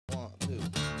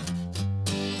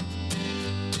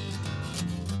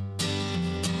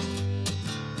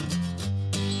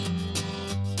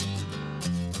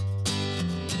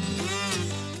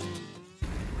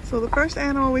So the first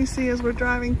animal we see as we're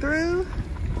driving through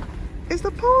is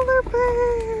the polar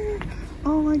bear.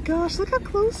 Oh my gosh, look how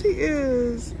close he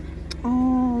is.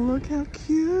 Oh, look how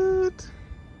cute.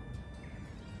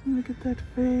 Look at that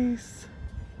face.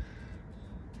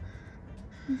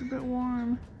 He's a bit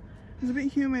warm. It's a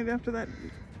bit humid after that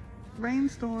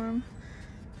rainstorm.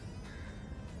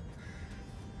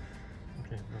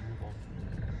 Okay, we'll move on.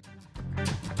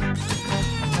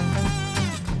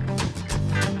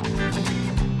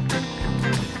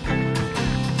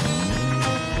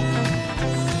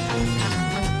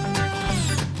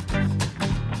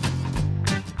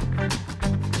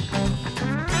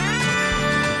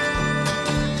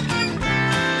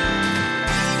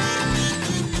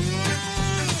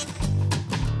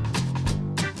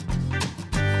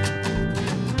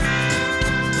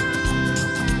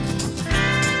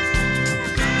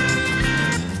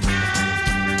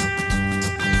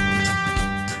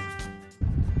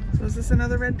 Is this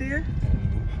another red deer?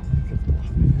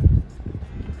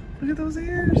 Look at those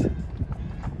ears.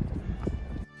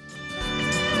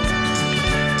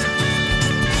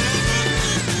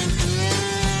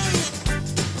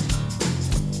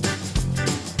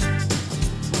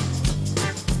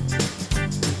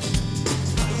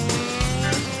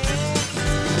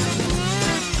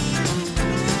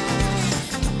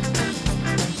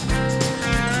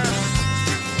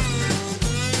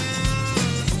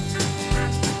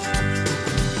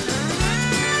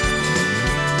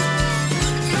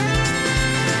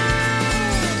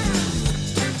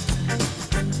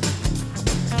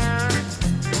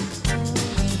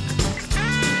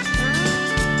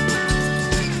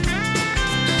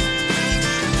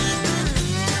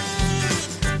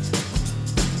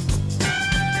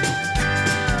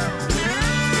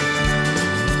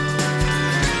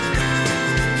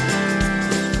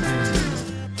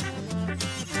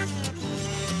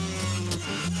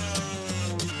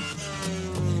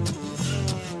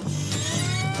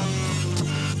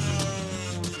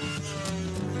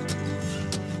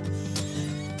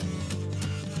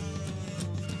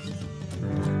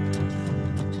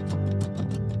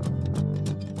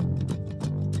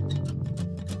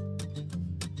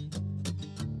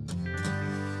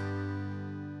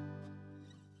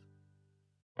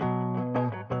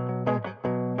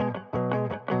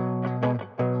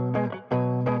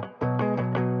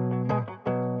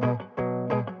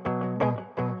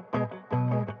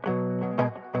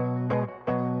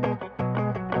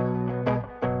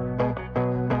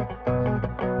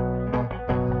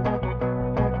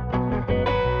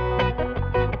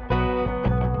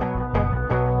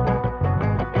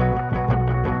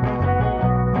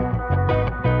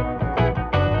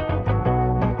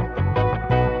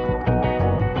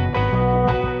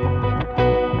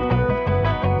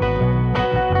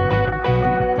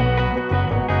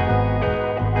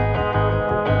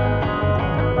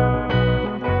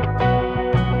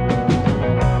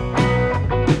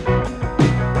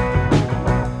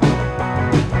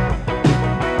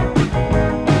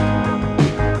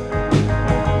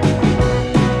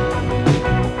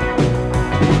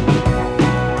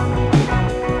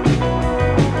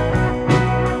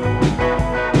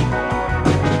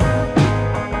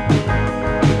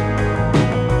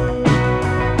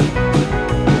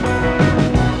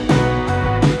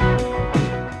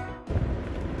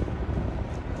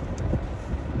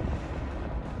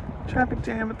 Traffic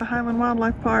jam at the Highland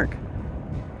Wildlife Park.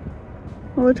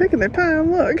 Well, they're taking their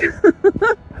time, look.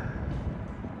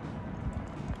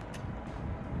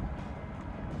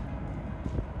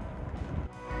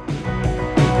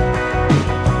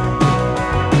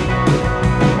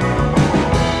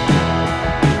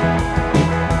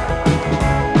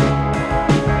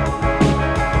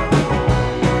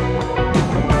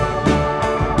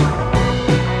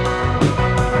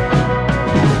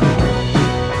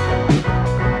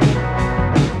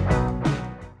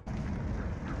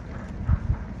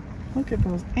 Look at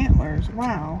those antlers.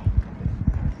 Wow.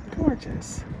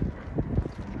 Gorgeous.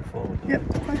 Yep.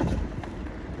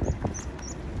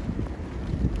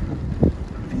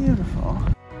 Beautiful.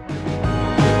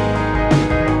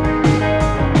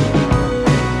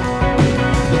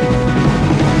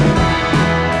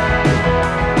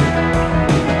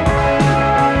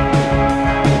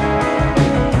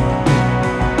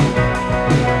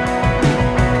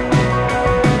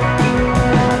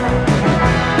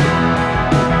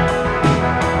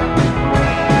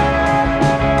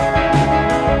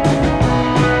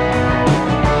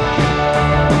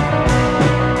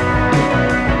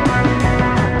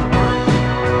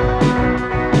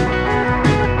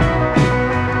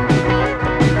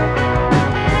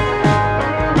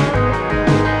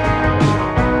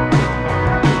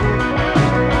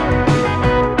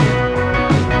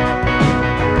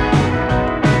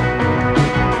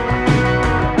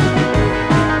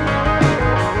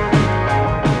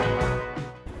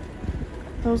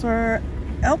 Those are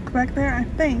elk back there, I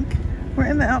think. We're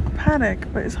in the elk paddock,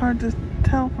 but it's hard to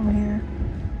tell from here.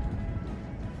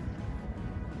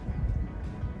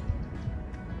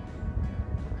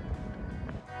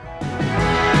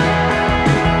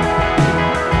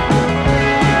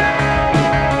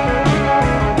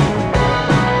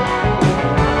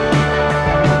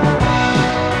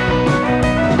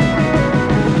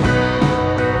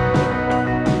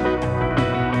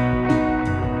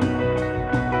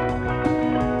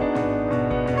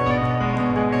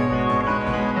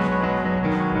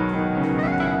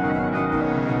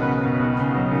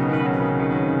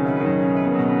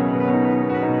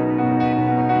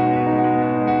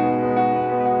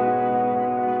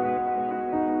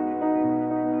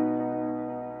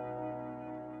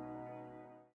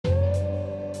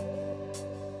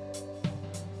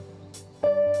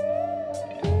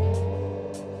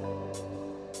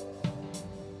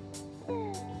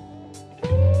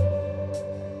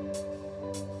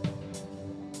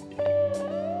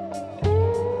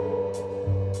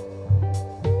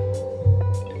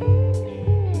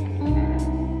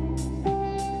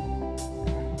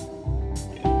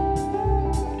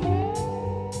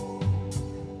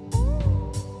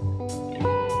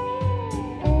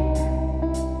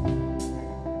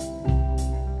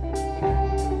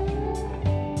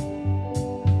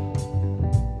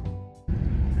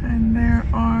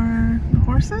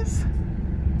 Horses.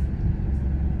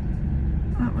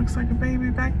 That looks like a baby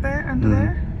back there, under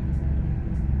there.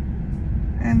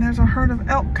 And there's a herd of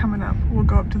elk coming up. We'll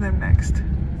go up to them next.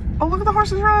 Oh, look at the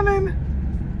horses running.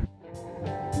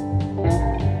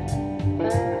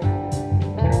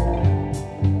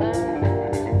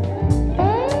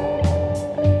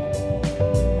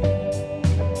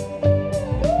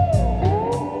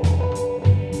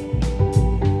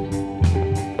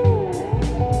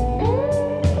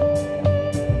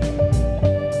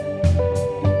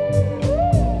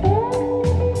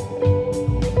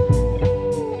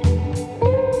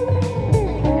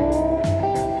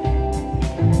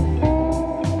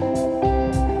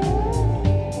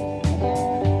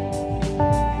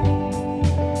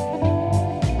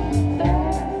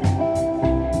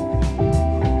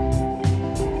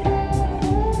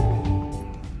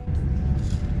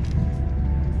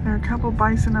 Couple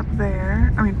bison up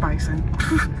there. I mean bison.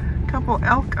 Couple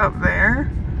elk up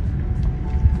there.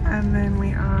 And then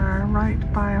we are right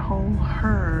by a whole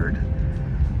herd,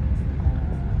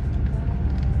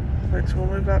 which we'll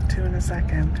move up to in a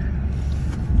second.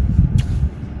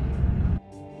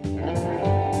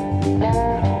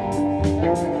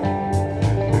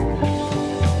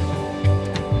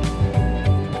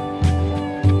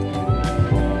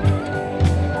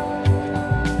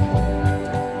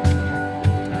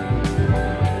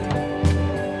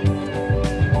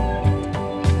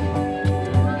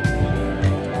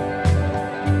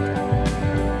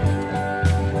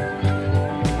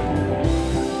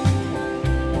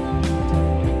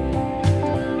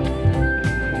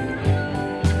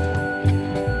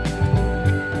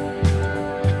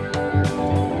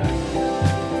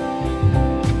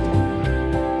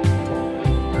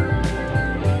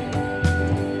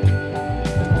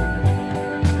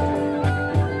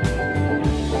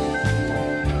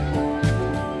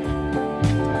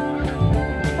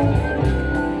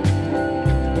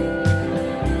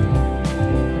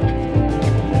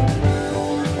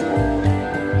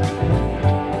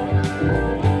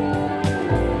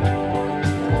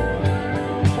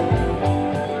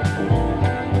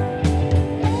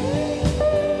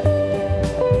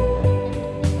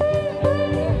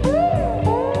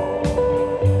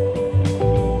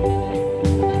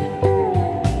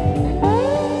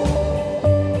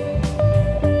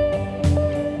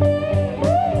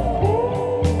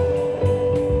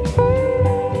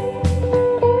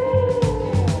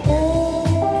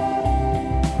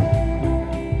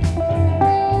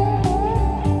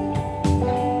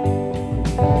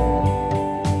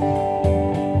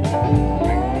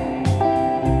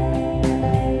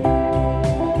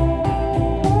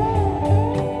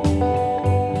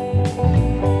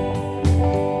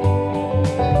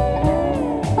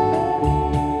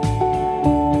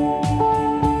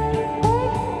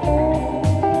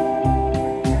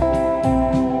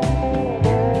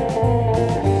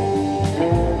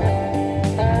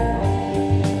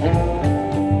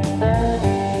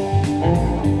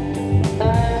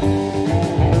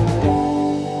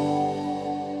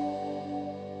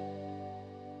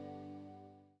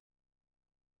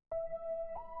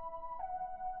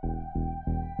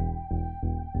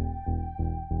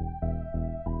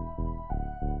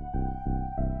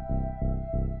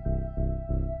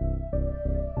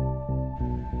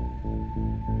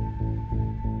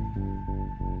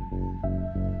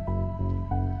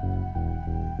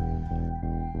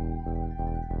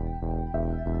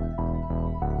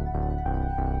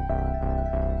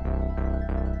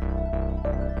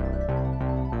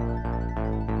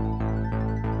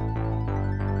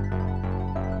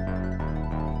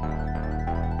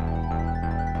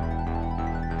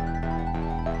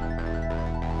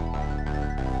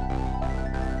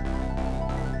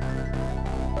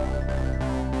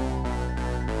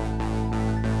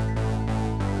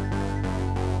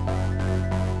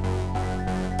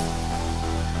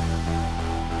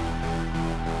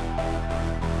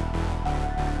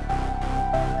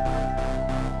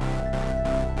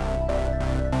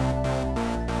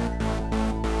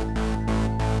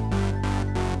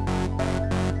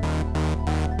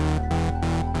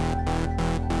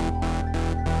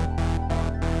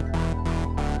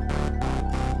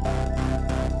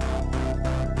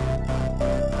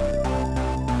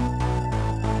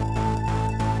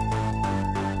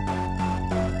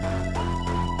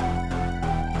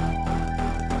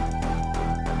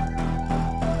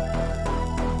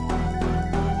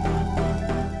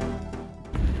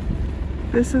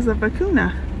 This is a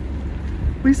Vicuna.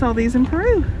 We saw these in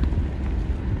Peru.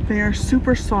 They are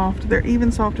super soft. They're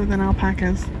even softer than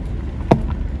alpacas.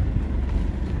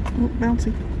 Oh,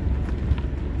 bouncy.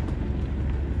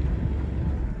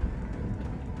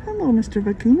 Hello, Mr.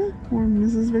 Vicuna, or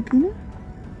Mrs. Vicuna.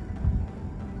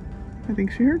 I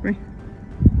think she heard me.